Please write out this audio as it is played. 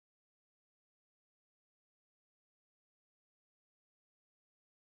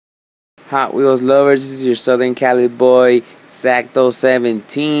Hot Wheels lovers? This is your Southern Cali boy,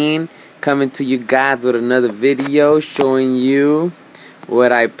 Sacto17, coming to you guys with another video showing you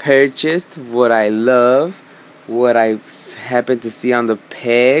what I purchased, what I love, what I happen to see on the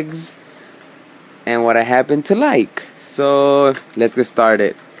pegs, and what I happen to like. So let's get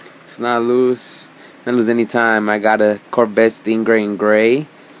started. Let's not lose any time. I got a Corvette Stingray in gray.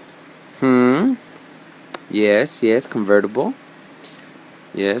 Yes, convertible.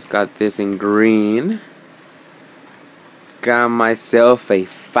 Yes, got this in green. Got myself a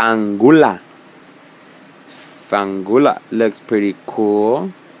Fangula. Fangula looks pretty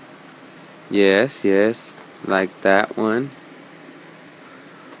cool. Yes, like that one.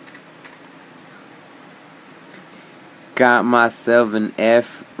 Got myself an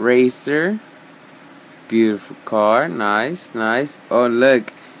F Racer. Beautiful car, nice. Oh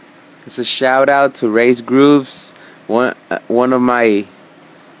look, it's a shout out to Race Grooves. One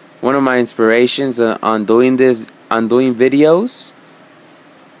of my inspirations on doing videos.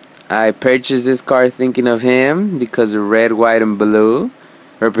 I purchased this car thinking of him because of red, white, and blue,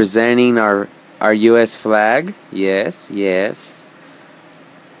 representing our U.S. flag. Yes.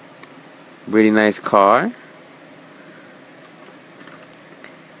 Really nice car.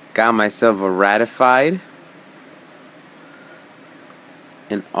 Got myself a ratified.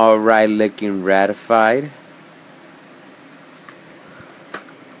 An alright looking ratified.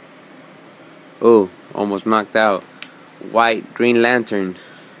 Oh, almost knocked out. White Green Lantern.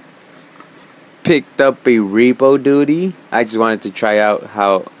 Picked up a repo duty. I just wanted to try out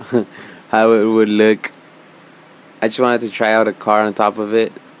how it would look. I just wanted to try out a car on top of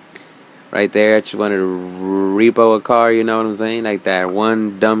it. Right there, I just wanted to repo a car, you know what I'm saying? Like that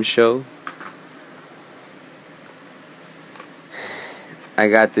one dumb show. I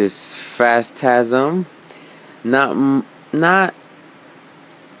got this Phantasm. Not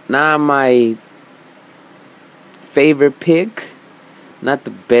my favorite pick, not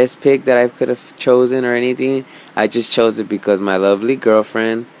the best pick that I could have chosen or anything. I just chose it because my lovely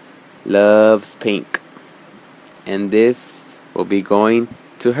girlfriend loves pink, and this will be going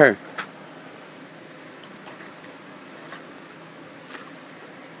to her.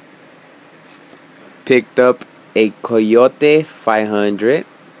 Picked up a Coyote 500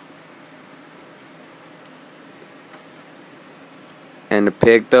 and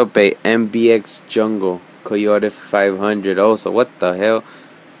picked up a MBX Jungle Coyote 500 also. What the hell?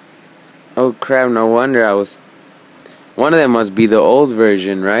 Oh crap, no wonder one of them must be the old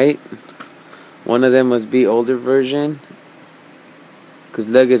version, right? One of them must be older version, cause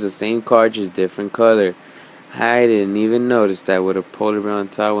look, it's the same car, just different color. I didn't even notice that with a polar bear on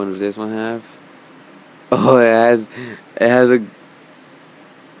top. What does this one have? Oh, it has a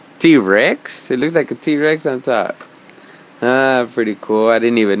T-Rex. It looks like a T-Rex on top. Pretty cool. I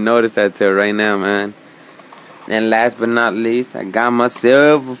didn't even notice that till right now, man. And last but not least, I got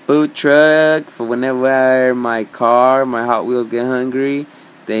myself a food truck for whenever my Hot Wheels get hungry.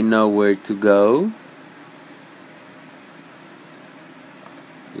 They know where to go.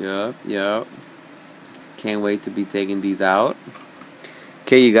 Yup. Can't wait to be taking these out.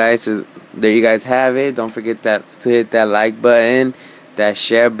 Okay, you guys, so there you guys have it. Don't forget to hit that like button, that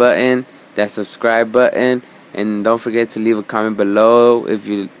share button, that subscribe button, and don't forget to leave a comment below if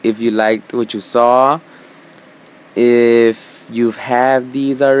you liked what you saw. If you have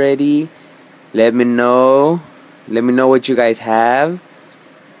these already, let me know. Let me know what you guys have.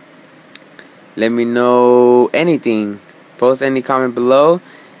 Let me know anything. Post any comment below,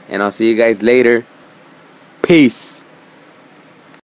 and I'll see you guys later. Peace.